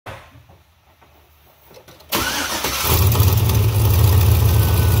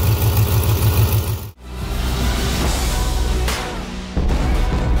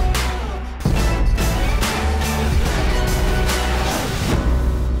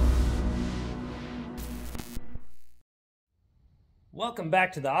Welcome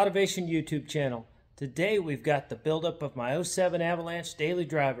back to the Autovation YouTube channel. Today we've got the buildup of my '07 Avalanche daily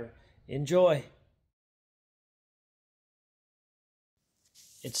driver. Enjoy!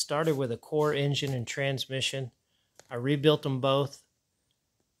 It started with a core engine and transmission. I rebuilt them both.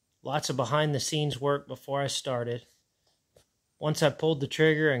 Lots of behind the scenes work before I started. Once I pulled the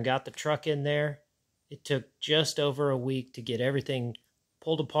trigger and got the truck in there, it took just over a week to get everything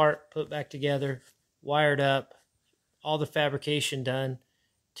pulled apart, put back together, wired up, all the fabrication done,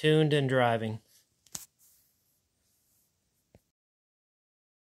 tuned and driving.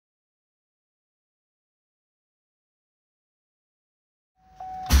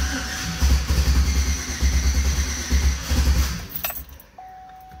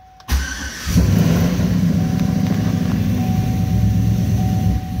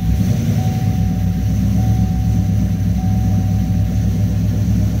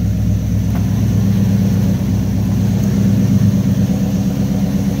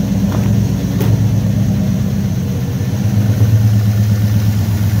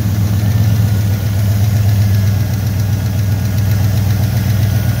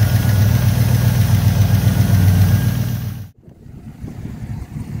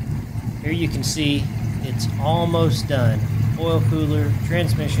 Here you can see it's almost done. Oil cooler,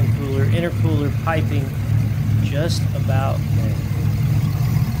 transmission cooler, intercooler piping, just about there.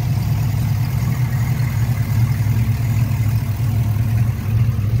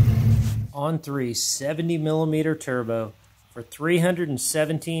 On 3 70mm turbo for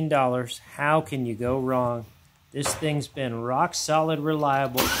 $317. How can you go wrong? This thing's been rock solid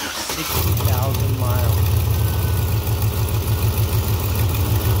reliable for 60,000 miles.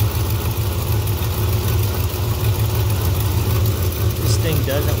 Thing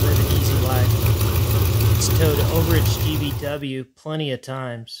doesn't live an easy life. It's towed over its GVW plenty of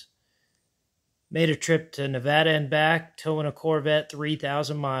times. Made a trip to Nevada and back, towing a Corvette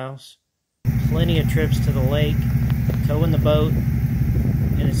 3,000 miles. Plenty of trips to the lake, towing the boat,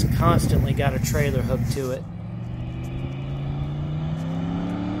 and it's constantly got a trailer hooked to it.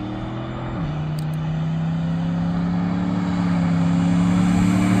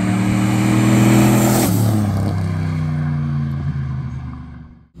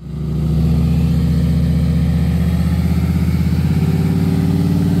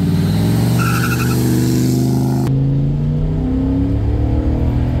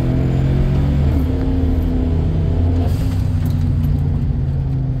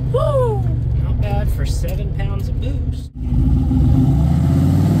 For 7 pounds of boost.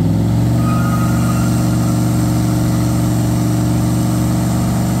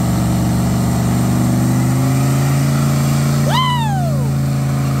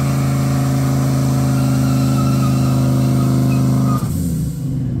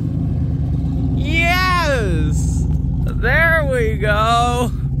 Yes! There we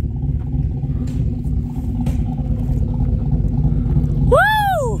go.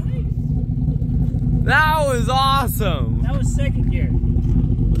 That was awesome. That was second gear.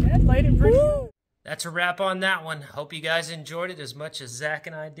 That played it pretty good. That's a wrap on that one. Hope you guys enjoyed it as much as Zach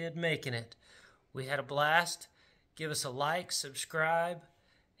and I did making it. We had a blast. Give us a like, subscribe,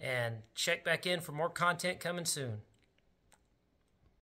 and check back in for more content coming soon.